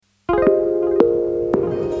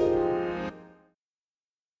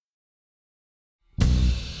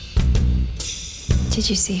Did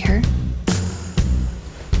you see her?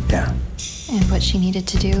 Yeah. And what she needed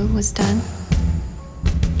to do was done?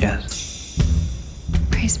 Yes.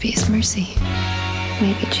 Praise be his mercy.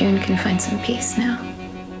 Maybe June can find some peace now.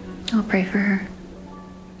 I'll pray for her.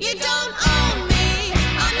 You don't own me,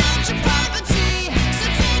 I'm not your property. So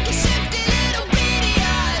take a shifty little beady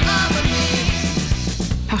eye over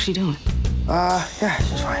me. How's she doing? Yeah,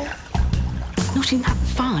 she's fine. No, she's not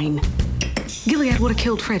fine. Gilead would have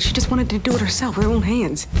killed Fred. She just wanted to do it herself, her own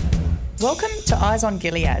hands. Welcome to Eyes on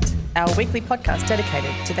Gilead, our weekly podcast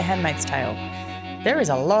dedicated to The Handmaid's Tale. There is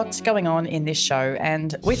a lot going on in this show,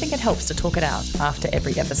 and we think it helps to talk it out after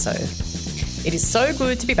every episode. It is so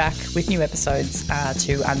good to be back with new episodes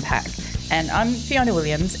to unpack. And I'm Fiona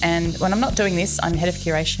Williams, and when I'm not doing this, I'm head of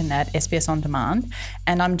curation at SBS On Demand,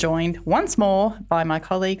 and I'm joined once more by my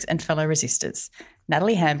colleagues and fellow resistors.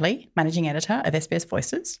 Natalie Hambley, managing editor of SBS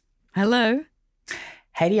Voices. Hello.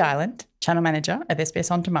 Haydee Island, channel manager of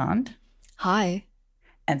SBS On Demand. Hi.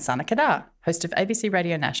 And Sana Kadar, host of ABC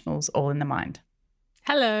Radio National's All in the Mind.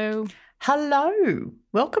 Hello. Hello.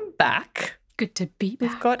 Welcome back. Good to be back.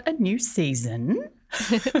 We've got a new season.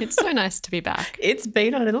 It's so nice to be back. It's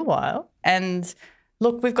been a little while. And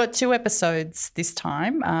look, we've got 2 episodes this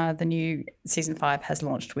time. The new season 5 has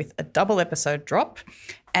launched with a double episode drop,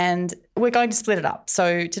 and we're going to split it up.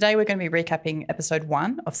 So today we're going to be recapping episode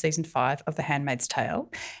 1 of season 5 of The Handmaid's Tale.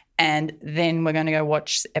 And then we're going to go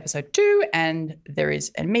watch episode 2, and there is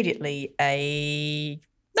immediately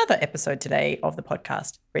another episode today of the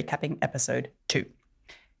podcast recapping episode 2.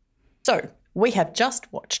 So we have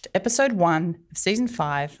just watched episode 1 of season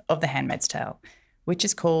 5 of The Handmaid's Tale, which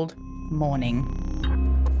is called Mourning.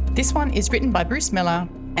 This one is written by Bruce Miller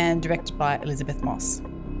and directed by Elizabeth Moss.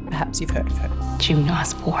 Perhaps you've heard of her. June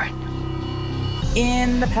Osborne.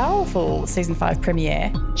 In the powerful season 5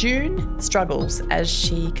 premiere, June struggles as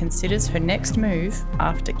she considers her next move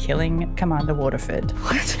after killing Commander Waterford.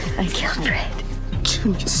 What? I killed Fred.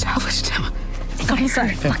 June, you salvaged him. Got his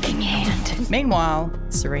fucking hand. Meanwhile,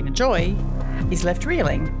 Serena Joy is left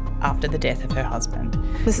reeling after the death of her husband.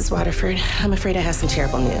 Mrs. Waterford, I'm afraid I have some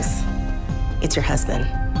terrible news. It's your husband.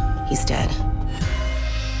 He's dead.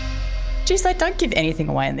 Geez, they don't give anything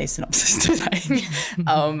away in these synopses today.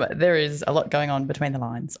 There is a lot going on between the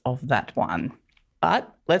lines of that one.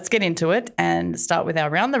 But let's get into it and start with our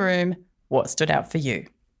round the room. What stood out for you?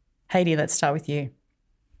 Haydee, let's start with you.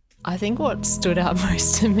 I think what stood out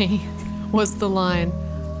most to me was the line,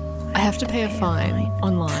 I have to pay a fine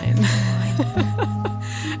online.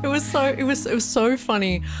 It was so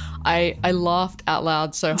funny. I laughed out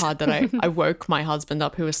loud so hard that I woke my husband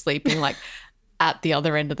up who was sleeping like at the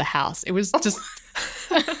other end of the house. It was just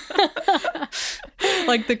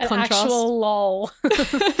like the contrast. Actual lol.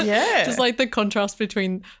 Yeah. Just like the contrast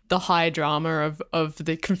between the high drama of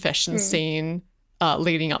the confession scene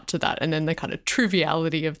leading up to that and then the kind of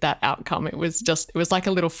triviality of that outcome. It was like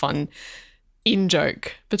a little fun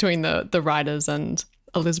in-joke between the writers and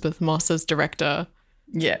Elizabeth Moss as director.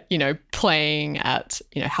 Yeah. You know, playing at,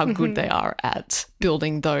 you know, how good they are at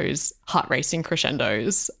building those heart-racing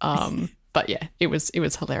crescendos. But yeah, it was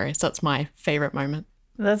hilarious. That's my favourite moment.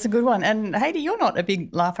 That's a good one. And Haydee, you're not a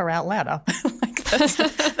big laugher out louder. Like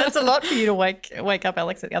that's a lot for you to wake up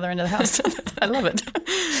Alex at the other end of the house. I love it.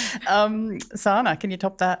 Sana, can you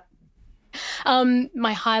top that?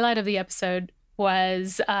 My highlight of the episode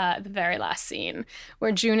was the very last scene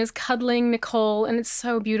where June is cuddling Nicole, and it's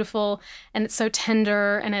so beautiful and it's so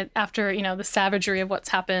tender, and after, you know, the savagery of what's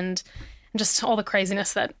happened and just all the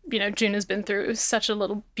craziness that, you know, June has been through, it was such a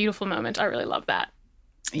little beautiful moment. I really love that.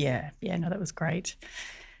 Yeah, no, that was great.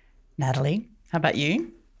 Natalie, how about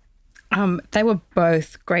you? They were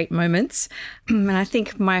both great moments, and I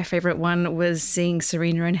think my favourite one was seeing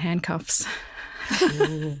Serena in handcuffs.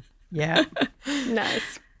 Ooh, yeah.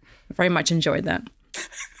 Nice. Very much enjoyed that.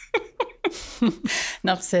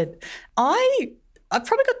 Enough said. I've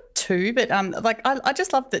probably got 2, but I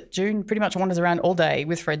just love that June pretty much wanders around all day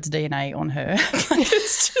with Fred's DNA on her.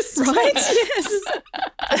 It's just right. Yes,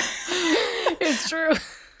 it's true.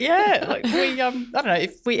 Yeah, like we I don't know,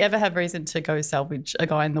 if we ever have reason to go salvage a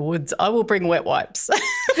guy in the woods, I will bring wet wipes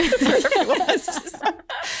for everyone.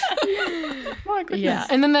 My goodness. Yeah,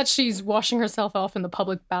 and then that she's washing herself off in the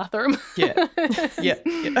public bathroom. Yeah.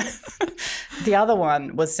 The other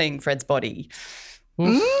one was seeing Fred's body.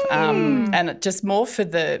 And just more for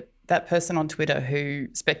that person on Twitter who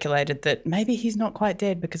speculated that maybe he's not quite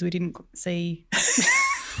dead because we didn't see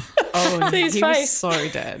see his face. Was so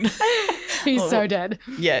dead. He's so dead.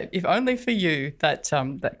 Yeah, if only for you that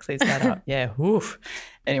clears that up. Yeah, oof.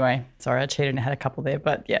 Anyway, sorry, I cheated and had a couple there,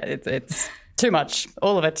 but yeah, it's too much.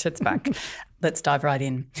 All of it, it's back. let's dive right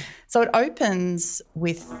in. So it opens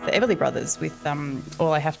with the Everly Brothers with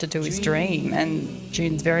All I Have to Do Is Dream, and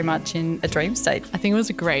June's very much in a dream state. I think it was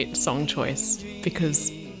a great song choice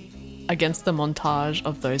because against the montage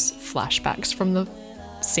of those flashbacks from the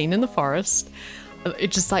scene in the forest,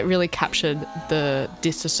 it just like really captured the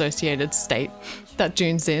disassociated state that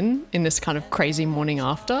June's in this kind of crazy morning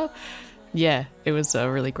after. Yeah, it was a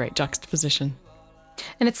really great juxtaposition.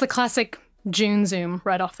 And it's the classic June zoom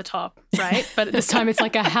right off the top, right? But this time it's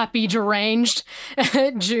like a happy, deranged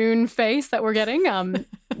June face that we're getting.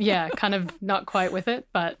 Yeah, kind of not quite with it,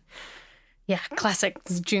 but yeah, classic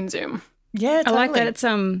June zoom. Yeah, totally. I like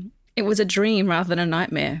that it was a dream rather than a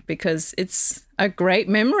nightmare because it's a great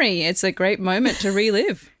memory. It's a great moment to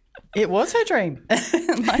relive. It was her dream.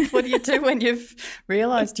 Like, what do you do when you've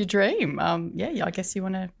realised your dream? Yeah, I guess you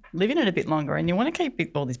want to live in it a bit longer and you want to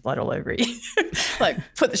keep all this blood all over you. Like,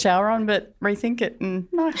 put the shower on but rethink it and,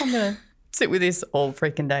 no, I'm going to sit with this all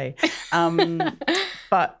freaking day.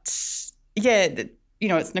 But, yeah,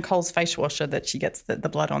 it's Nicole's face washer that she gets the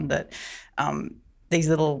blood on that these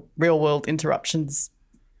little real-world interruptions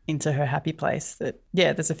into her happy place that,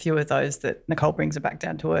 yeah, there's a few of those that Nicole brings her back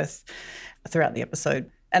down to earth throughout the episode.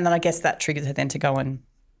 And then I guess that triggers her then to go and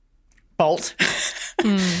bolt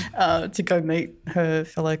to go meet her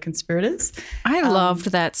fellow conspirators. I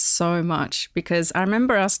loved that so much because I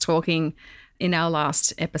remember us talking in our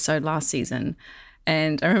last episode last season,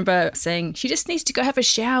 and I remember saying she just needs to go have a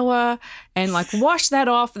shower and like wash that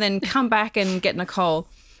off and then come back and get Nicole.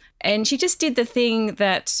 And she just did the thing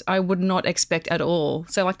that I would not expect at all.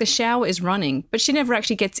 So like the shower is running, but she never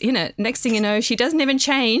actually gets in it. Next thing you know, she doesn't even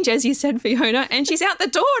change, as you said, Fiona, and she's out the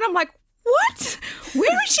door. And I'm like, what?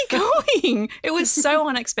 Where is she going? It was so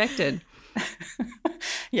unexpected.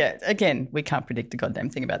 Yeah, again, we can't predict a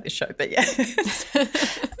goddamn thing about this show, but yeah.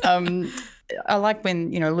 I like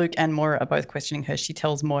when, Luke and Moira are both questioning her. She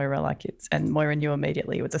tells Moira and Moira knew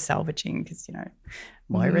immediately it was a salvaging because,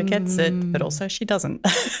 Moira gets it, but also she doesn't.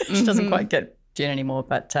 She doesn't quite get Jen anymore.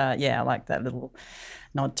 But, yeah, I like that little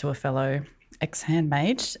nod to a fellow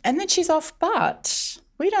ex-handmaid. And then she's off, but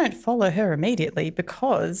we don't follow her immediately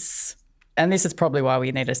because, and this is probably why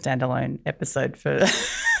we need a standalone episode for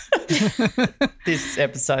this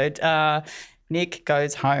episode, Nick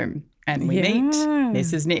goes home. And we meet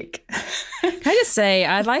Mrs. Nick. Can I just say,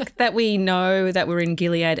 I like that we know that we're in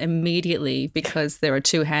Gilead immediately because there are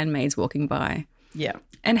two handmaids walking by. Yeah.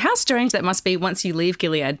 And how strange that must be once you leave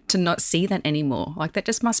Gilead to not see that anymore. Like that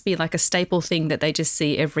just must be like a staple thing that they just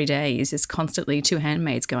see every day is just constantly two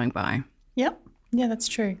handmaids going by. Yep. Yeah, that's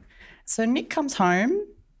true. So Nick comes home.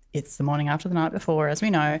 It's the morning after the night before, as we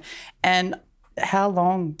know. And how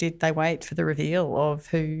long did they wait for the reveal of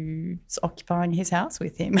who's occupying his house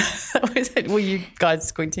with him? Were you guys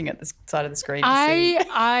squinting at the side of the screen?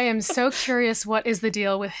 I am so curious what is the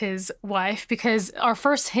deal with his wife, because our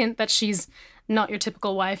first hint that she's not your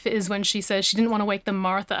typical wife is when she says she didn't want to wake the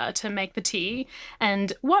Martha to make the tea.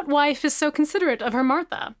 And what wife is so considerate of her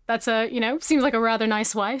Martha? That's seems like a rather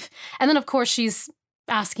nice wife. And then, of course, she's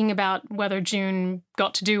asking about whether June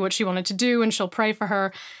got to do what she wanted to do and she'll pray for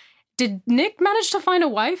her. Did Nick manage to find a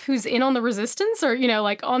wife who's in on the resistance or,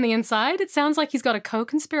 on the inside? It sounds like he's got a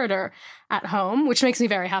co-conspirator at home, which makes me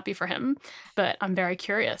very happy for him. But I'm very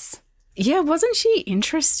curious. Yeah, wasn't she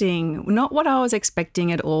interesting? Not what I was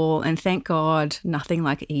expecting at all. And thank God, nothing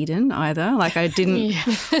like Eden either. Like I didn't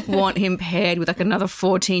want him paired with like another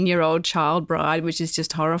 14-year-old child bride, which is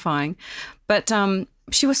just horrifying. But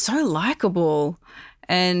she was so likable.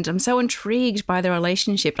 And I'm so intrigued by their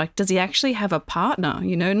relationship. Like, does he actually have a partner,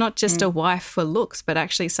 not just a wife for looks, but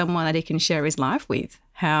actually someone that he can share his life with?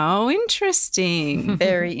 How interesting.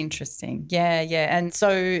 Very interesting. Yeah. And so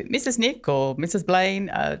Mrs. Nick or Mrs. Blaine,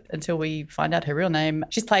 until we find out her real name,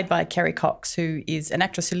 she's played by Kerry Cox, who is an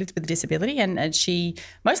actress who lives with a disability and she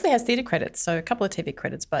mostly has theatre credits, so a couple of TV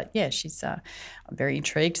credits. But, yeah, I'm very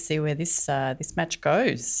intrigued to see where this match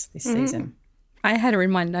goes this season. I had her in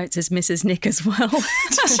my notes as Mrs. Nick as well.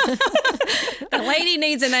 The lady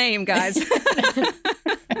needs a name, guys.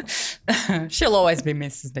 She'll always be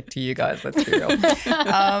Mrs. Nick to you guys, let's be real.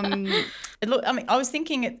 Look, I was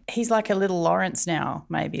thinking he's like a little Lawrence now,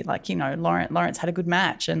 maybe. Like, Lawrence had a good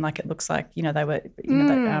match and like it looks like, they were, he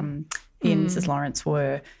and Mrs. Lawrence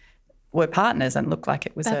were partners and looked like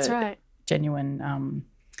it was right. Genuine,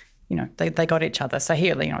 they got each other. So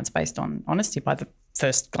here, it's based on honesty by the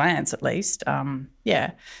first glance at least.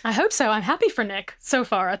 Yeah. I hope so. I'm happy for Nick so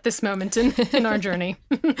far at this moment in our journey.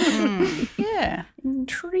 Yeah.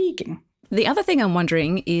 Intriguing. The other thing I'm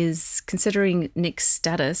wondering is, considering Nick's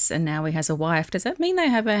status and now he has a wife, does that mean they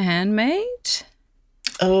have a handmaid?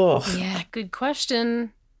 Oh. Yeah, good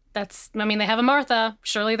question. they have a Martha.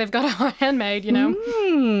 Surely they've got a handmaid, you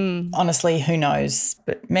know? Honestly, who knows?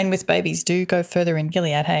 But men with babies do go further in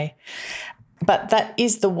Gilead, hey? But that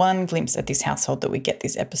is the one glimpse at this household that we get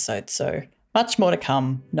this episode, so much more to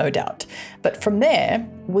come, no doubt. But from there,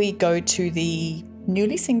 we go to the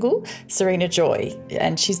newly single Serena Joy,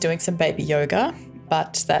 and she's doing some baby yoga,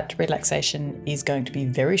 but that relaxation is going to be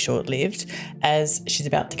very short-lived as she's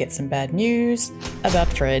about to get some bad news about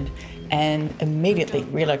Fred and immediately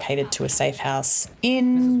relocated to a safe house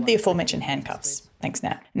in the aforementioned handcuffs. Thanks,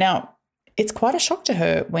 Nat. Now, it's quite a shock to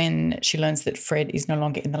her when she learns that Fred is no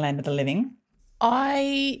longer in the land of the living.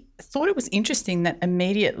 I thought it was interesting that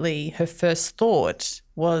immediately her first thought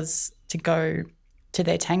was to go to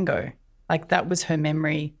their tango. Like that was her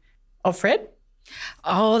memory of Fred.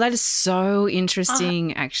 Oh, that is so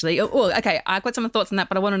interesting, actually. Oh, okay, I've got some thoughts on that,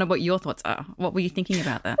 but I want to know what your thoughts are. What were you thinking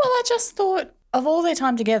about that? Well, I just thought of all their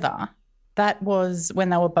time together, that was when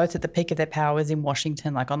they were both at the peak of their powers in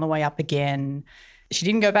Washington, like on the way up again. She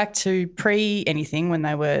didn't go back to pre-anything when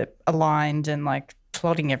they were aligned and like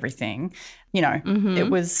plotting everything. You know, it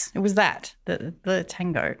was that, the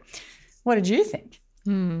tango. What did you think?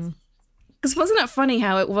 Because wasn't it funny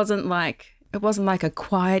how it wasn't like a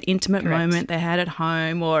quiet, intimate moment they had at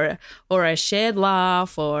home or a shared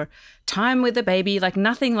laugh or time with the baby, like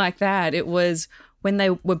nothing like that. It was when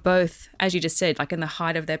they were both, as you just said, like in the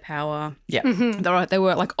height of their power. Yeah. They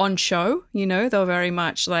were like on show, you know, they were very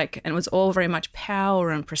much like, and it was all very much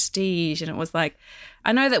power and prestige. And it was like,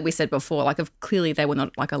 I know that we said before, like clearly they were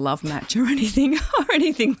not like a love match or anything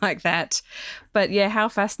like that. But yeah, how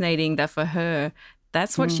fascinating that for her,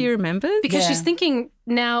 that's what she remembers. Because she's thinking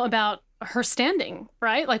now about her standing,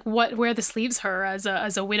 right? Like where this leaves her as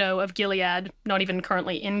a widow of Gilead, not even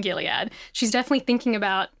currently in Gilead. She's definitely thinking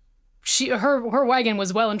about her wagon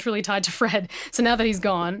was well and truly tied to Fred. So now that he's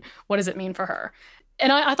gone, what does it mean for her?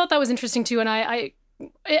 And I thought that was interesting too. And I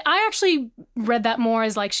actually read that more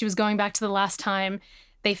as like she was going back to the last time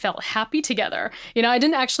they felt happy together. You know, I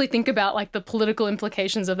didn't actually think about like the political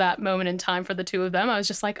implications of that moment in time for the two of them. I was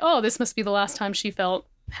just like, oh, this must be the last time she felt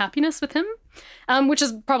happiness with him, which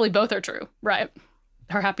is probably both are true, right?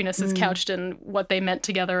 Her happiness is couched in what they meant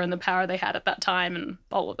together and the power they had at that time and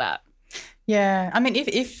all of that. Yeah. I mean,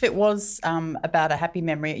 if it was about a happy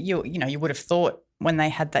memory, you would have thought when they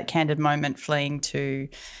had that candid moment fleeing to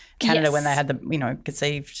Canada when they had the,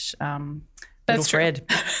 conceived little Fred,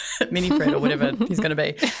 mini Fred or whatever he's going to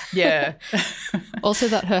be. Yeah. Also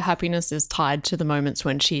that her happiness is tied to the moments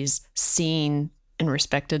when she's seen and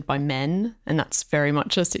respected by men, and that's very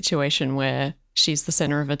much a situation where she's the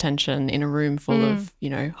center of attention in a room full of,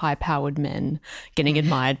 high-powered men getting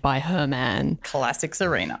admired by her man. Classic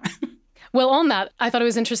Serena. Well, on that, I thought it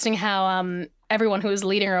was interesting how everyone who was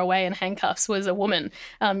leading her away in handcuffs was a woman.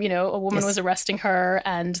 A woman was arresting her,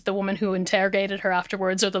 and the woman who interrogated her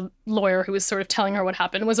afterwards, or the lawyer who was sort of telling her what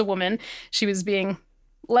happened, was a woman. She was being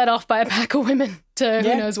led off by a pack of women to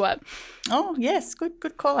who knows what. Oh, yes.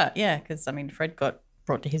 Good call out. Yeah, because, Fred got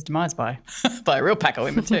brought to his demise by a real pack of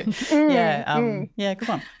women too. Yeah, good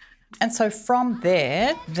one. And so from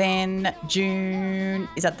there, then June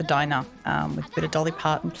is at the diner with a bit of Dolly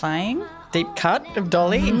Parton playing. Deep cut of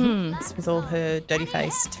Dolly with all her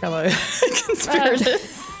dirty-faced fellow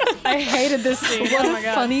conspirators. I hated this scene. What oh my a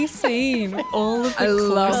God. funny scene. All of the I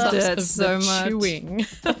loved close-ups it of so the much. chewing.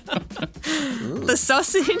 The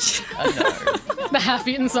sausage. I know. The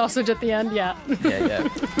half-eaten sausage at the end, yeah. Yeah.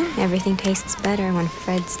 Everything tastes better when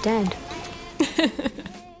Fred's dead.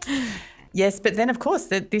 Yes, but then, of course,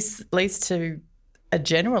 this leads to a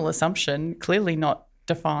general assumption, clearly not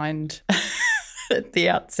defined at the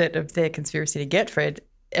outset of their conspiracy to get Fred.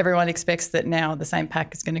 Everyone expects that now the same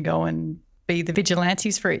pack is going to go and be the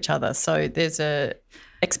vigilantes for each other. So there's a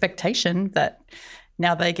expectation that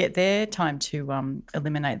now they get their time to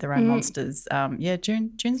eliminate their own monsters.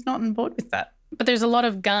 June's not on board with that. But there's a lot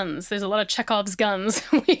of guns. There's a lot of Chekhov's guns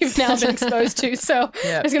we've now been exposed to. So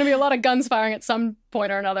there's going to be a lot of guns firing at some point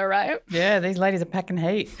or another, right? Yeah, these ladies are packing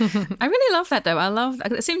heat. I really love that, though.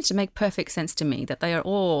 It seems to make perfect sense to me that they are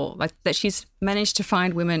all, like, that she's managed to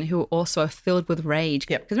find women who also are filled with rage.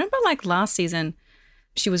 Yep. Because remember, like, last season,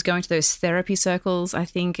 she was going to those therapy circles, I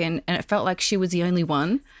think, and it felt like she was the only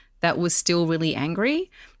one that was still really angry,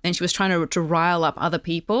 and she was trying to rile up other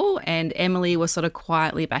people, and Emily was sort of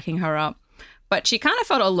quietly backing her up. But she kind of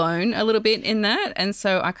felt alone a little bit in that. And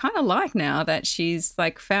so I kind of like now that she's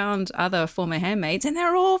like found other former handmaids and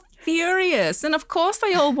they're all furious. And of course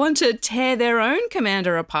they all want to tear their own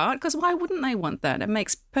commander apart, because why wouldn't they want that? It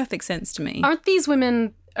makes perfect sense to me. Aren't these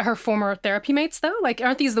women her former therapy mates, though? Like,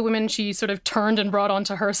 aren't these the women she sort of turned and brought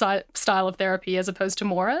onto her style of therapy as opposed to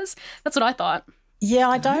Maura's? That's what I thought. Yeah,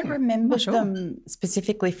 I don't remember them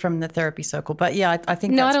specifically from the therapy circle, but yeah, I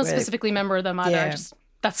think No, I that's don't where- specifically remember them either. Yeah.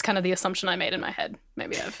 That's kind of the assumption I made in my head.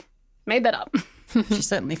 Maybe I've made that up. She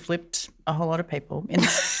certainly flipped a whole lot of people in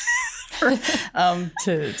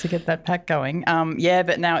to get that pack going. Yeah,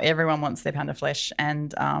 but now everyone wants their pound of flesh,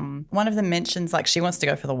 and one of them mentions like she wants to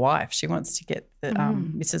go for the wife. She wants to get the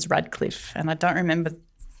Mrs. Radcliffe, and I don't remember.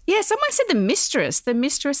 Yeah, someone said the mistress,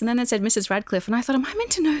 and then they said Mrs. Radcliffe, and I thought, am I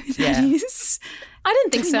meant to know who that is? I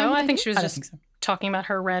didn't think Do we know so. who I that think is? she was I don't just think so. talking about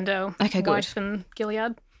her rando Okay, good. wife in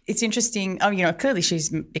Gilead. It's interesting. Oh, you know, clearly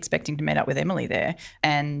she's expecting to meet up with Emily there,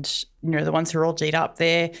 and you know the ones who are all G'd up,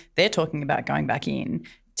 they're talking about going back in.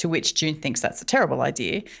 To which June thinks that's a terrible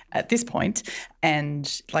idea at this point,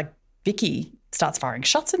 and like Vicky starts firing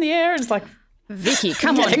shots in the air, and it's like, Vicky,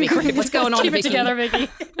 come on, Vicky. What's going on, Keep Vicky? it together, Vicky.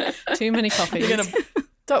 Too many coffees.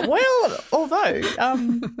 well, although I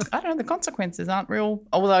don't know, the consequences aren't real.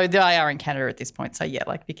 Although they are in Canada at this point, so yeah,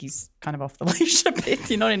 like Vicky's kind of off the leash a bit.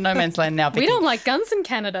 You're not in no man's land now, Vicky. We don't like guns in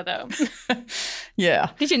Canada, though.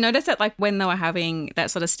 Yeah. Did you notice that, like, when they were having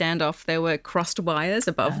that sort of standoff, there were crossed wires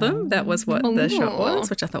above them? That was what the shot was,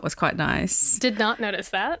 which I thought was quite nice. Did not notice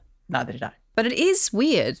that. Neither did I. But it is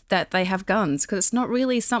weird that they have guns because it's not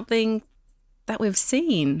really something that we've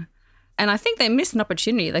seen. And I think they missed an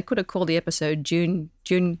opportunity. They could have called the episode June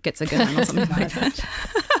Gets a Gun or something like that.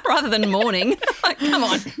 Rather than Morning. Like, come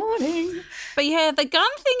on. Morning. But yeah, the gun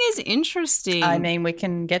thing is interesting. I mean, we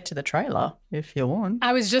can get to the trailer if you want.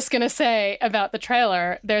 I was just going to say about the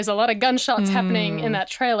trailer, there's a lot of gunshots happening in that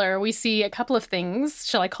trailer. We see a couple of things.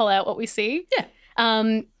 Shall I call out what we see?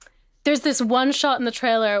 Yeah. There's this one shot in the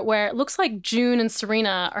trailer where it looks like June and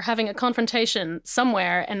Serena are having a confrontation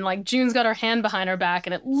somewhere, and like June's got her hand behind her back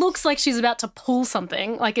and it looks like she's about to pull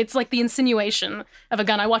something. Like it's like the insinuation of a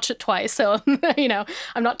gun. I watched it twice, so you know,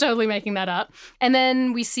 I'm not totally making that up. And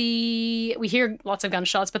then we hear lots of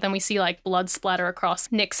gunshots, but then we see like blood splatter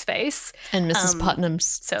across Nick's face. And Mrs. Putnam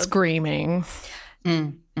screaming.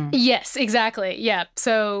 Yes, exactly. Yeah.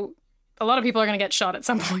 So a lot of people are going to get shot at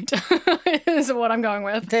some point is what I'm going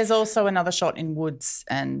with. There's also another shot in woods,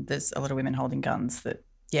 and there's a lot of women holding guns that,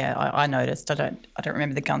 yeah, I noticed. I don't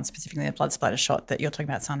remember the gun specifically, the blood splatter shot that you're talking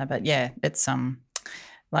about, Sana, but yeah, it's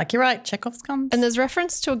like you're right, Chekhov's guns. And there's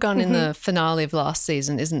reference to a gun in the finale of last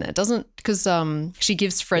season, isn't there? Because she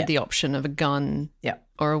gives Fred the option of a gun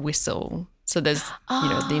or a whistle. So there's you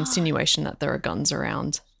know, the insinuation that there are guns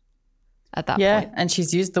around at that point. And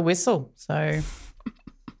she's used the whistle, so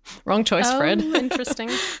Wrong choice, Fred. Interesting.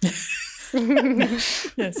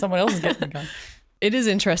 yeah, someone else is getting the gun. It is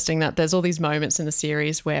interesting that there's all these moments in the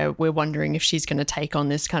series where we're wondering if she's going to take on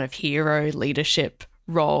this kind of hero leadership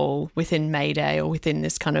role within Mayday or within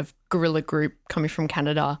this kind of guerrilla group coming from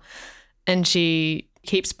Canada. And she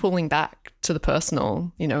keeps pulling back to the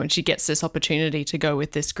personal, you know, and she gets this opportunity to go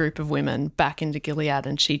with this group of women back into Gilead,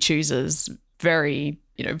 and she chooses very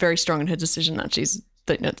strong in her decision that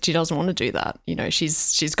she doesn't want to do that. You know,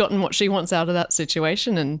 she's gotten what she wants out of that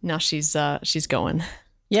situation, and now she's going.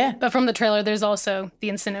 Yeah. But from the trailer, there's also the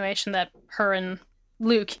insinuation that her and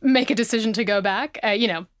Luke make a decision to go back. You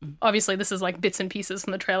know, obviously this is like bits and pieces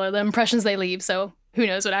from the trailer, the impressions they leave. So who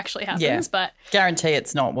knows what actually happens? Yeah. But guarantee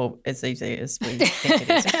it's not as easy as we think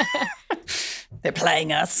it is. They're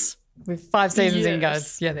playing us. With 5 seasons in,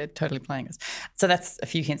 guys. Yeah, they're totally playing us. So that's a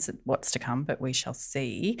few hints at what's to come, but we shall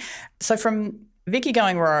see. So from Vicky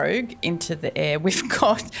going rogue into the air, we've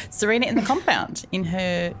got Serena in the compound in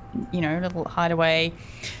her, you know, little hideaway.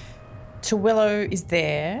 Willow is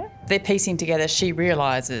there. They're piecing together. She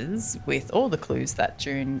realises, with all the clues that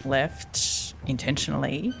June left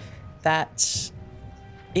intentionally, that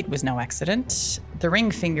it was no accident. The ring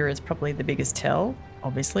finger is probably the biggest tell.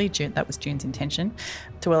 Obviously, that was June's intention.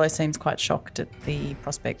 Willow seems quite shocked at the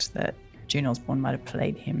prospect that June Osborne might have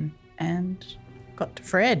played him and got to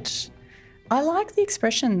Fred. I like the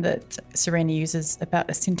expression that Serena uses about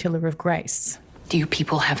a scintilla of grace. Do you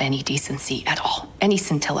people have any decency at all? Any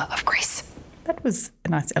scintilla of grace? That was a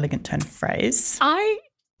nice, elegant turn of phrase. I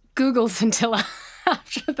Googled scintilla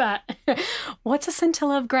after that. What's a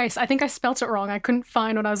scintilla of grace? I think I spelt it wrong. I couldn't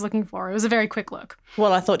find what I was looking for. It was a very quick look.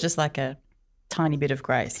 Well, I thought just like a tiny bit of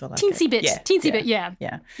grace. Or like teensy bit.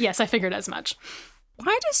 Yeah. Yes, I figured as much.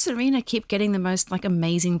 Why does Serena keep getting the most like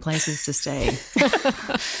amazing places to stay?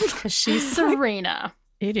 Because she's Serena.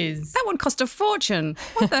 It is. That one cost a fortune.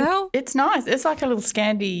 What the hell? It's nice. It's like a little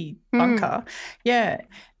Scandi bunker. Yeah.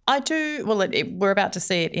 I do. Well, we're about to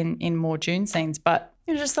see it in more June scenes, but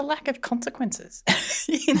you know, just the lack of consequences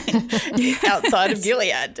outside of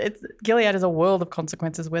Gilead. Gilead is a world of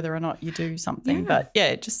consequences, whether or not you do something. Yeah. But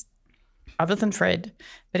yeah, other than Fred.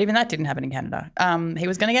 But even that didn't happen in Canada. He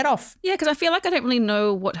was going to get off. Yeah, because I feel like I don't really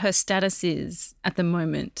know what her status is at the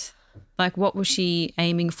moment. Like, what was she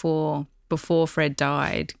aiming for before Fred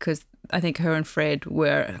died? Because I think her and Fred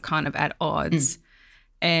were kind of at odds.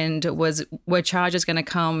 And were charges going to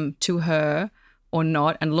come to her or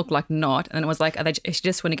not, and look like not? And it was like, is she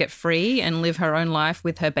just want to get free and live her own life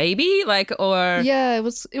with her baby? Like, or Yeah, it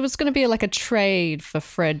was going to be like a trade for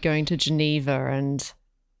Fred going to Geneva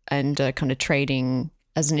and kind of trading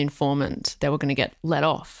as an informant. They were going to get let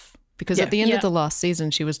off because at the end of the last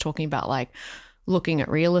season, she was talking about like looking at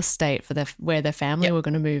real estate for where their family were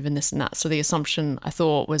going to move and this and that. So the assumption I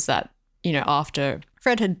thought was that, you know, after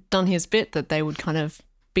Fred had done his bit, that they would kind of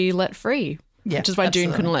be let free, which is why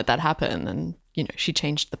June couldn't let that happen. And, you know, she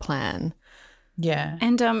changed the plan. Yeah.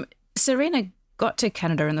 And Serena got to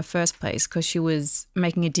Canada in the first place because she was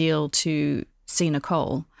making a deal to see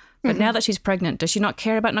Nicole. But now that she's pregnant, does she not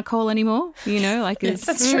care about Nicole anymore? You know, like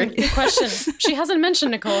That's true. Good question. She hasn't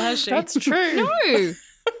mentioned Nicole, has she? That's true. No.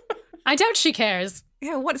 I doubt she cares.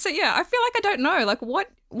 Yeah. I feel like I don't know. Like,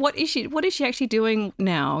 what is she actually doing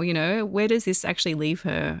now? You know, where does this actually leave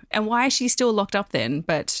her? And why is she still locked up then?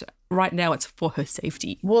 But right now it's for her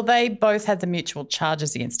safety. Well, they both had the mutual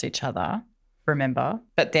charges against each other, remember?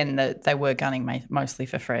 But then they were gunning mostly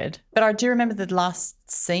for Fred. But I do remember the last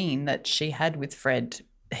scene that she had with Fred.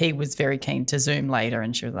 He was very keen to Zoom later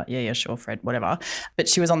and she was like, yeah, sure, Fred, whatever. But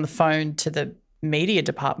she was on the phone to the media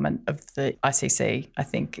department of the ICC, I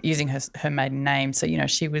think, using her maiden name. So, you know,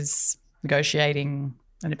 she was negotiating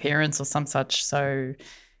an appearance or some such. So,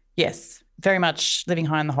 yes, very much living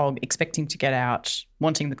high on the hog, expecting to get out,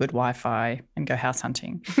 wanting the good Wi-Fi and go house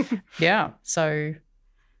hunting. Yeah, so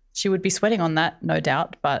she would be sweating on that, no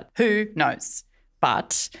doubt, but who knows?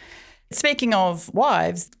 But speaking of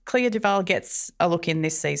wives, Clea Duvall gets a look in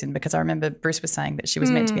this season because I remember Bruce was saying that she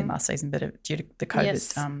was meant to be in last season, but due to the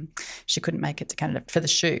COVID, she couldn't make it to Canada for the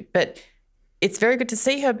shoot. But it's very good to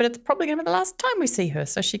see her, but it's probably going to be the last time we see her.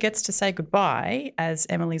 So she gets to say goodbye as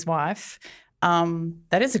Emily's wife.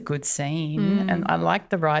 That is a good scene. And I like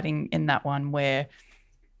the writing in that one where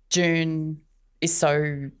June is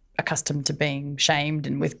so accustomed to being shamed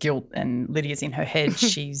and with guilt, and Lydia's in her head.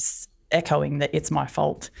 She's echoing the "it's my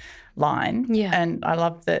fault" line. Yeah. And I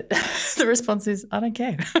love that the response is, I don't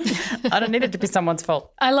care. I don't need it to be someone's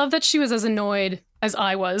fault. I love that she was as annoyed as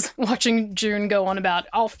I was watching June go on about,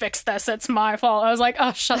 I'll fix this, it's my fault. I was like,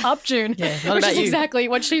 oh, shut up, June. Yeah, not Which about is you. exactly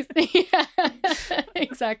what she, yeah,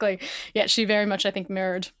 exactly. Yeah, she very much, I think,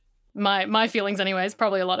 mirrored my feelings anyways,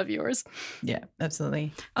 probably a lot of yours. Yeah,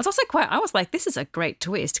 absolutely. I was like, this is a great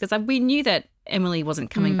twist because we knew that Emily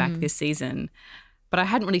wasn't coming back this season. But I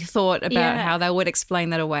hadn't really thought about how they would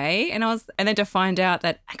explain that away. And then to find out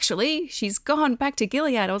that actually she's gone back to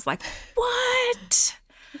Gilead, I was like, what?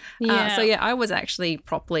 Yeah. I was actually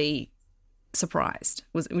properly surprised,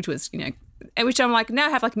 which I'm like, now I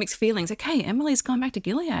have like mixed feelings. Okay, Emily's gone back to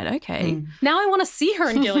Gilead. Okay. Now I want to see her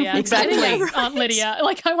in Gilead. Exactly. Fighting Aunt Lydia.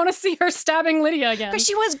 Like, I want to see her stabbing Lydia again. But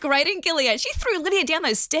she was great in Gilead. She threw Lydia down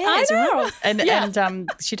those stairs. I know. remember? And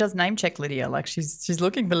she does name check Lydia, like she's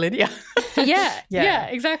looking for Lydia. Yeah,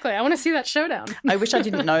 exactly. I want to see that showdown. I wish I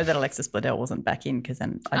didn't know that Alexis Bledel wasn't back in because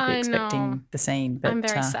then I'd be I expecting know. the scene. But, I'm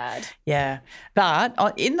very sad. Yeah. But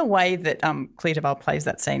in the way that Clea Duvall plays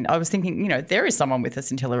that scene, I was thinking, you know, there is someone with a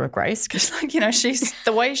scintilla of grace because, like, you know, she's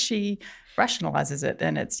the way she rationalises it,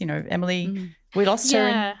 and it's, you know, Emily, we lost her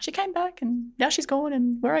Yeah. and she came back and now she's gone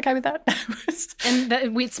and we're okay with that. And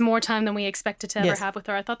it's more time than we expected to ever Yes. have with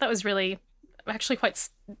her. I thought that was really, actually quite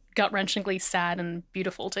gut-wrenchingly sad and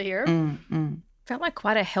beautiful to hear. Felt like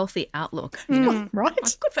quite a healthy outlook. Right?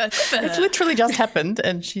 Good for her. It's literally just happened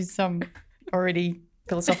and she's already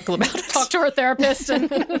philosophical about it. Talked to her therapist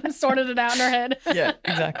and sorted it out in her head. Yeah,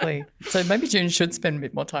 exactly. So maybe June should spend a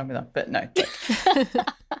bit more time with her, but no.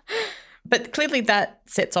 But clearly that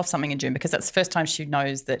sets off something in June because that's the first time she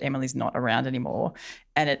knows that Emily's not around anymore,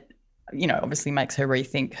 and it, you know, obviously makes her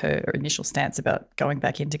rethink her initial stance about going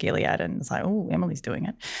back into Gilead, and it's like, oh, Emily's doing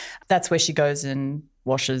it. That's where she goes and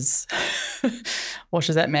washes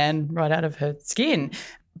that man right out of her skin,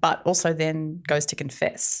 but also then goes to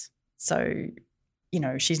confess. So, you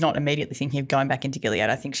know, she's not immediately thinking of going back into Gilead.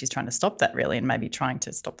 I think she's trying to stop that really and maybe trying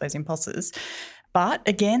to stop those impulses. But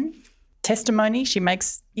again, testimony, she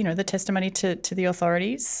makes, you know, the testimony to the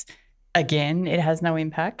authorities. Again, it has no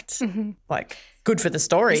impact. Like, good for the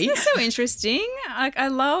story. Isn't this so interesting? Like,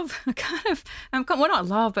 I'm not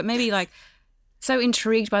love, but maybe like so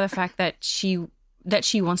intrigued by the fact that she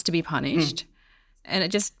wants to be punished. And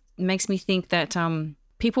it just makes me think that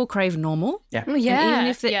people crave normal. Yeah.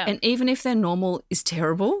 Yeah. And even if their normal is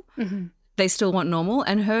terrible, they still want normal,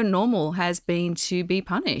 and her normal has been to be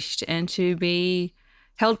punished and to be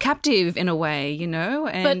held captive in a way, you know?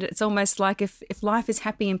 And it's almost like if life is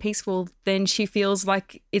happy and peaceful, then she feels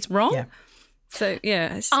like it's wrong. Yeah. So,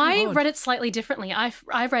 yeah. It's so I odd. read it slightly differently.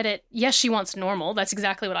 I read it, yes, she wants normal. That's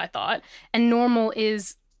exactly what I thought. And normal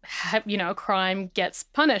is, you know, crime gets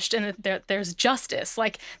punished and there's justice.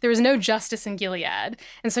 Like, there is no justice in Gilead.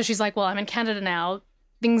 And so she's like, well, I'm in Canada now.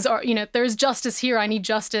 Things are, you know, there's justice here. I need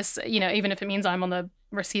justice, you know, even if it means I'm on the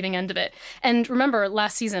receiving end of it. And remember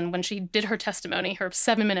last season when she did her testimony, her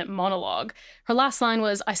 7-minute monologue, her last line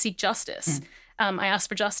was, I seek justice. I ask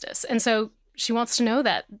for justice. And so she wants to know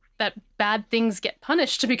that bad things get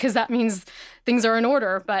punished because that means things are in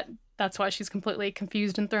order. But that's why she's completely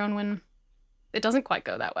confused and thrown when it doesn't quite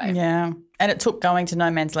go that way. Yeah. And it took going to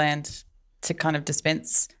No Man's Land to kind of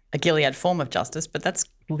dispense a Gilead form of justice, but that's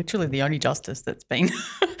literally the only justice that's been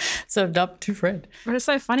served up to Fred. But it's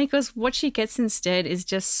so funny because what she gets instead is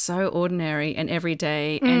just so ordinary and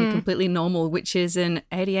everyday and completely normal, which is an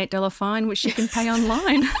 $88 fine, which she can pay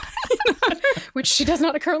online. Which she does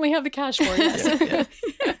not currently have the cash for. Yes.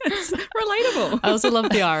 It's relatable. I also love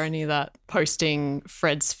the irony that posting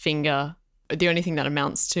Fred's finger, the only thing that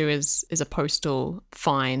amounts to is a postal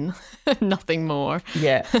fine, nothing more.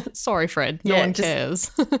 Yeah. Sorry, Fred. No Yeah, one just-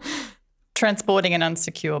 cares. Transporting an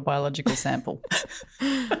unsecure biological sample. But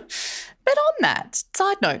on that,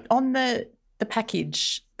 side note, on the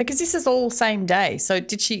package, because this is all same day, so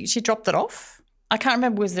did she dropped it off? I can't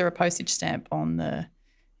remember, was there a postage stamp on the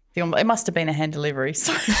film? It must have been a hand delivery,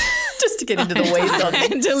 so just to get into the weeds on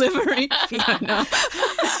it. Delivery. Fiona.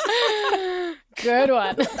 Good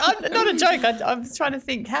one. Not a joke. I was trying to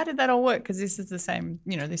think, how did that all work? Because this is the same,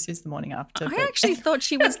 you know, this is the morning after. I actually thought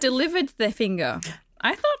she was delivered the finger.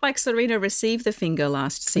 I thought like Serena received the finger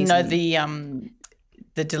last season. No,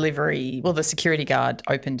 the delivery, well, the security guard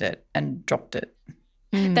opened it and dropped it.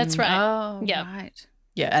 That's right. Oh, Yeah. right.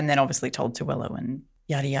 Yeah, and then obviously told Tuello and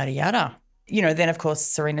yada, yada, yada. You know, then of course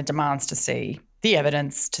Serena demands to see the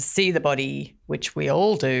evidence, to see the body, which we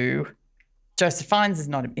all do. Joseph Fiennes is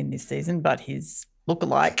not in this season, but his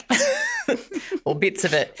lookalike or bits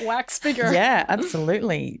of it. Wax figure. Yeah,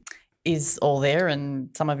 absolutely. Is all there and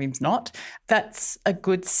some of him's not. That's a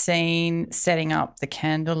good scene setting up the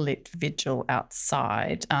candlelit vigil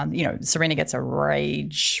outside. You know, Serena gets a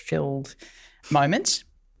rage-filled moment,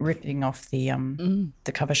 ripping off the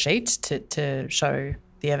cover sheet to show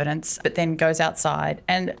the evidence, but then goes outside.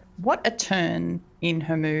 And what a turn in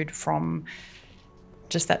her mood from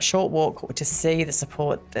just that short walk to see the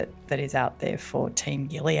support that is out there for Team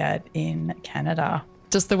Gilead in Canada.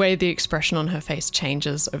 Just the way the expression on her face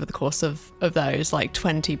changes over the course of those like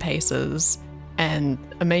 20 paces, and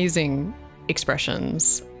amazing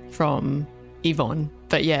expressions from Yvonne.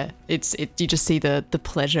 But yeah, you just see the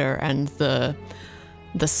pleasure and the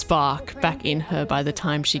spark back in her by the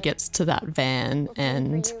time she gets to that van,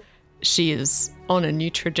 and she is on a new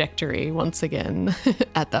trajectory once again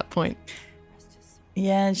at that point.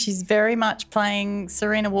 Yeah, and she's very much playing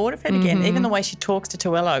Serena Waterford again. Even the way she talks to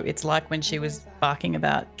Tuello, it's like when she was barking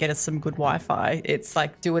about get us some good Wi-Fi. It's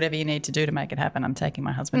like, do whatever you need to do to make it happen. I'm taking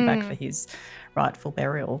my husband back for his rightful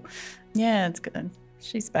burial. Yeah, it's good.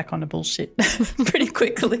 She's back on the bullshit pretty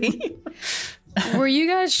quickly. Were you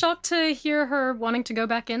guys shocked to hear her wanting to go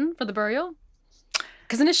back in for the burial?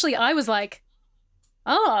 Because initially I was like,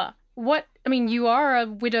 what? I mean, you are a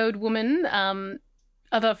widowed woman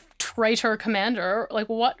of a traitor commander. Like,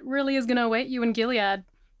 what really is going to await you in Gilead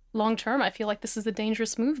long term? I feel like this is a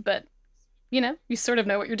dangerous move, but, you know, you sort of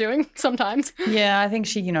know what you're doing sometimes. Yeah, I think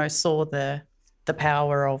she, you know, saw the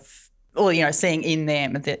power of, or, you know, seeing in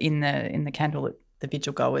them, in the candle, the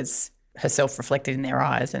vigil goers, herself reflected in their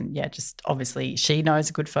eyes. And yeah, just obviously she knows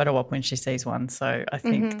a good photo op when she sees one. So I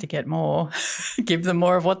think to get more, give them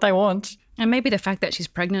more of what they want. And maybe the fact that she's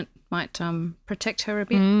pregnant might protect her a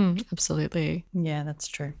bit. Absolutely. Yeah, that's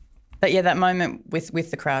true. But yeah, that moment with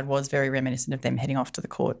the crowd was very reminiscent of them heading off to the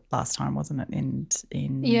court last time, wasn't it?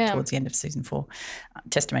 Towards the end of season 4,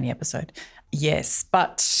 testimony episode. Yes,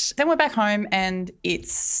 but then we're back home and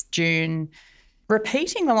it's June,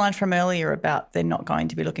 repeating the line from earlier about they're not going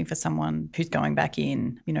to be looking for someone who's going back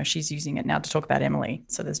in. You know, she's using it now to talk about Emily.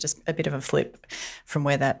 So there's just a bit of a flip from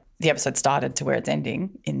where the episode started to where it's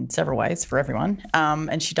ending in several ways for everyone.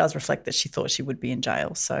 And she does reflect that she thought she would be in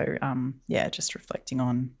jail. So, yeah, just reflecting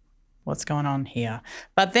on what's going on here.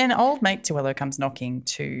 But then old mate Tuello comes knocking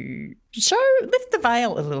to lift the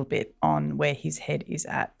veil a little bit on where his head is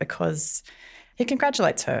at, because he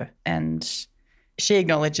congratulates her and she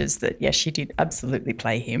acknowledges that, yes, she did absolutely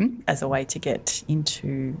play him as a way to get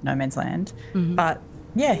into No Man's Land. But,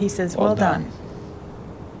 yeah, he says, well done.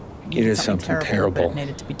 He did something but terrible. it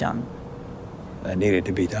needed to be done. That needed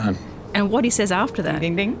to be done. And what he says after that,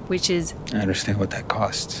 Ding, ding, ding. which is, I understand what that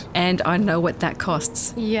costs. and I know what that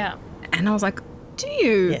costs. Yeah. And I was like, do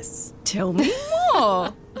you? Yes. Tell me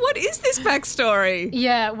more. What is this backstory?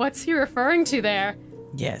 Yeah, what's he referring to there?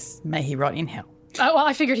 Yes. May he rot in hell. Well,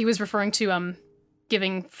 I figured he was referring to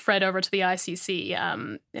giving Fred over to the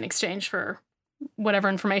ICC in exchange for whatever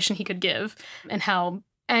information he could give, and how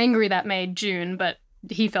angry that made June, but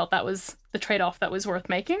he felt that was the trade-off that was worth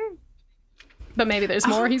making. But maybe there's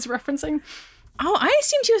more he's referencing. Oh, I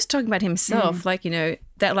assumed he was talking about himself, like,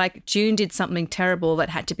 that like June did something terrible that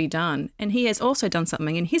had to be done. And he has also done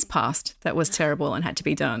something in his past that was terrible and had to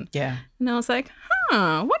be done. Yeah. And I was like,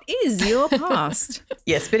 what is your past?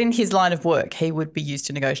 Yes, but in his line of work, he would be used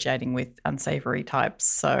to negotiating with unsavoury types.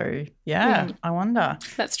 So, yeah, I wonder.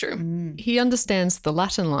 That's true. He understands the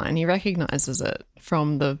Latin line. He recognizes it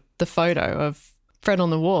from the photo of Fred on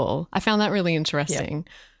the wall. I found that really interesting.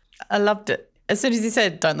 I loved it. As soon as he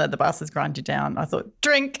said, don't let the bastards grind you down, I thought,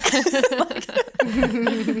 drink.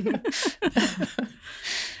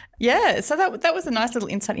 Yeah, so that was a nice little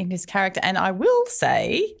insight into his character. And I will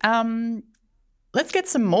say, let's get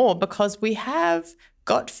some more, because we have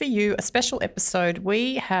got for you a special episode.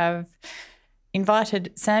 We have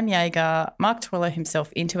invited Sam Yeager, Mark Twello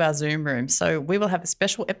himself, into our Zoom room. So we will have a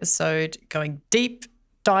special episode going deep,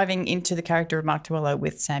 diving into the character of Mark Twello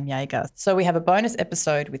with Sam Yeager. So we have a bonus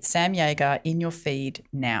episode with Sam Yeager in your feed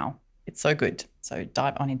now. It's so good. So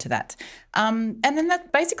dive on into that. And then that's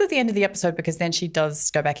basically the end of the episode, because then she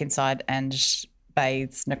does go back inside and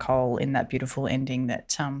bathes Nicole in that beautiful ending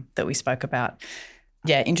that we spoke about.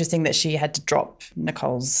 Yeah, interesting that she had to drop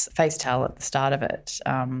Nicole's face towel at the start of it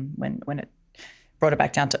when it brought her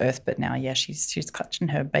back down to earth. But now, yeah, she's clutching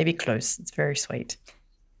her baby close. It's very sweet.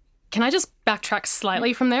 Can I just backtrack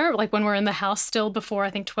slightly from there? Like when we're in the house still before I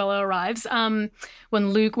think Twello arrives, when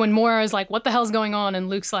Moira is like, what the hell's going on? And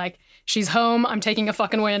Luke's like, she's home. I'm taking a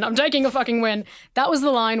fucking win. I'm taking a fucking win. That was the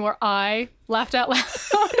line where I laughed out loud.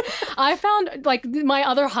 I found like my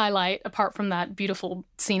other highlight, apart from that beautiful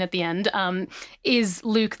scene at the end, is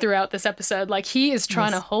Luke throughout this episode. Like he is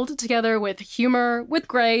trying to hold it together with humor, with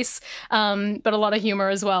grace, but a lot of humor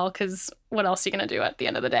as well, because what else are you going to do at the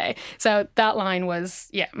end of the day? So that line was,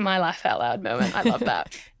 my laugh out loud moment. I love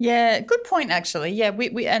that. Yeah, good point, actually. Yeah,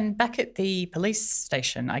 we and back at the police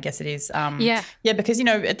station, I guess it is. Yeah, because,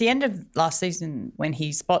 at the end of last season, when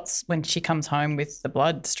she comes home with the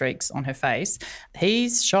blood streaks on her face,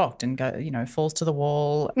 he's shocked and falls to the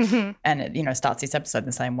wall, and it, starts this episode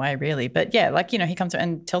the same way, really. But yeah, he comes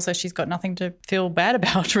and tells her she's got nothing to feel bad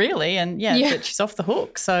about, really, and that she's off the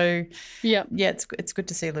hook. So it's good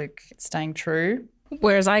to see Luke staying true.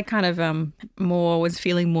 Whereas I kind of was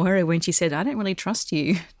feeling Moira when she said, I don't really trust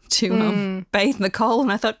you to bathe Nicole.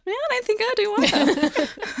 And I thought, I don't think I do either.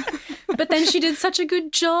 But then she did such a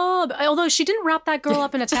good job. Although she didn't wrap that girl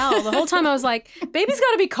up in a towel. The whole time I was like, baby's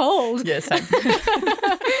got to be cold. Yeah, same.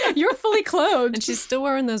 You're fully clothed. And she's still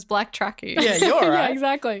wearing those black trackies. Yeah, you're right. Yeah,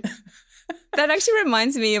 exactly. That actually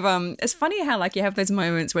reminds me of it's funny how you have those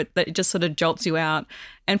moments where that it just sort of jolts you out.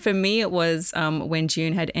 And for me it was when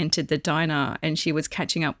June had entered the diner and she was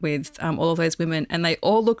catching up with all of those women, and they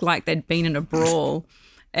all looked like they'd been in a brawl.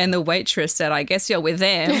 And the waitress said, I guess you're with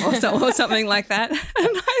them, or something like that. And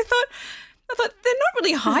I thought they're not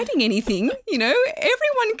really hiding anything,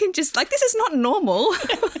 Everyone can just, this is not normal,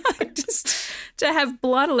 just to have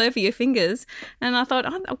blood all over your fingers. And I thought,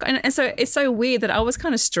 and so it's so weird that I was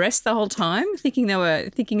kind of stressed the whole time,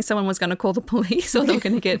 thinking someone was going to call the police or they were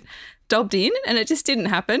going to get dobbed in, and it just didn't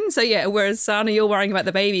happen. So yeah, whereas Sana, you're worrying about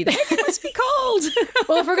the baby, the baby must be cold.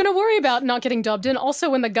 Well, if we're going to worry about not getting dobbed in, also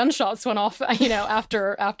when the gunshots went off,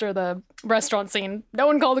 after the restaurant scene, no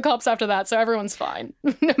one called the cops after that, so everyone's fine,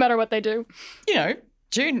 no matter what they do.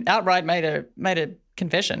 June outright made a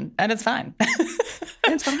confession, and it's fine.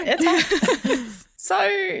 It's fine. It's fine.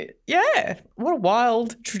 So, yeah, what a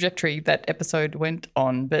wild trajectory that episode went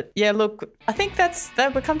on. But, yeah, look, I think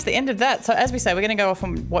we've come to the end of that. So, as we say, we're going to go off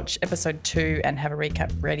and watch episode 2 and have a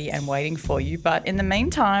recap ready and waiting for you. But in the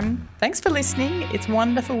meantime, thanks for listening. It's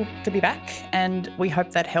wonderful to be back, and we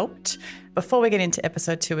hope that helped. Before we get into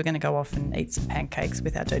episode 2, we're going to go off and eat some pancakes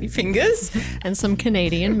with our dirty fingers. And some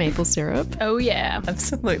Canadian maple syrup. Oh, yeah.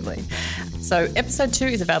 Absolutely. So episode 2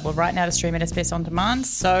 is available right now to stream at SBS On Demand.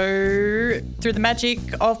 So through the magic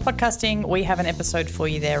of podcasting, we have an episode for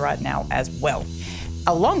you there right now as well,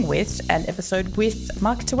 along with an episode with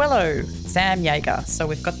Mark Twello, Sam Yeager. So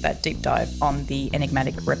we've got that deep dive on the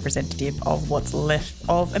enigmatic representative of what's left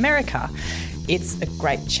of America. It's a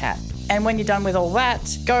great chat. And when you're done with all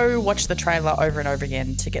that, go watch the trailer over and over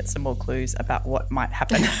again to get some more clues about what might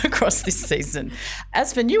happen across this season.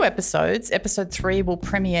 As for new episodes, episode 3 will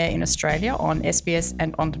premiere in Australia on SBS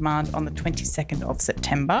and On Demand on the 22nd of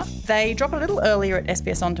September. They drop a little earlier at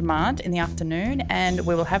SBS On Demand in the afternoon, and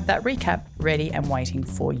we will have that recap ready and waiting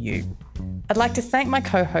for you. I'd like to thank my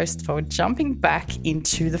co-host for jumping back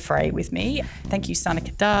into the fray with me. Thank you, Sana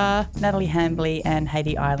Kadar, Natalie Hambley and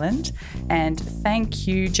Haiti Island. And thank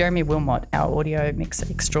you, Jeremy Wilmot, our audio mixer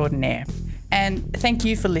extraordinaire. And thank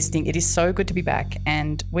you for listening. It is so good to be back.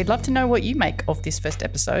 And we'd love to know what you make of this first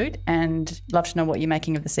episode and love to know what you're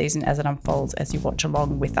making of the season as it unfolds as you watch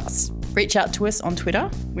along with us. Reach out to us on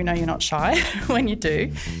Twitter. We know you're not shy when you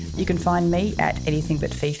do. You can find me at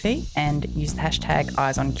anythingbutfifi and use the hashtag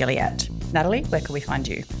EyesOnGilead. Natalie, where can we find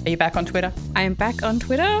you? Are you back on Twitter? I am back on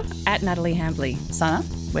Twitter at Natalie Hambley. Sana,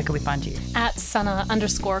 where can we find you? At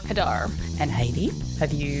Sana_Kadar. And Haiti,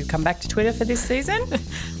 have you come back to Twitter for this season?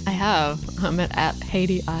 I have. I'm at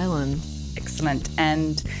Haiti Island. Excellent.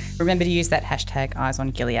 And remember to use that hashtag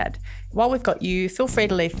EyesOnGilead. While we've got you, feel free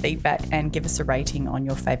to leave feedback and give us a rating on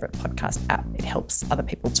your favourite podcast app. It helps other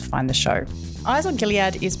people to find the show. Eyes on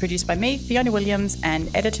Gilead is produced by me, Fiona Williams, and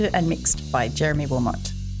edited and mixed by Jeremy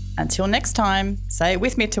Wilmot. Until next time, say it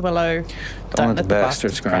with me, Tawillo. Don't let the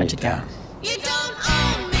bastards grind you down. You don't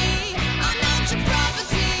own me, I'm not your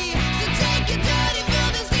property. So take your dirty,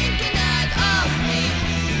 filthy, stinking eyes off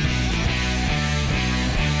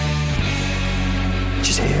me.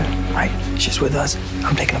 She's here, right? She's with us.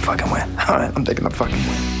 I'm taking a fucking win. All right, I'm taking a fucking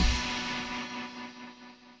win.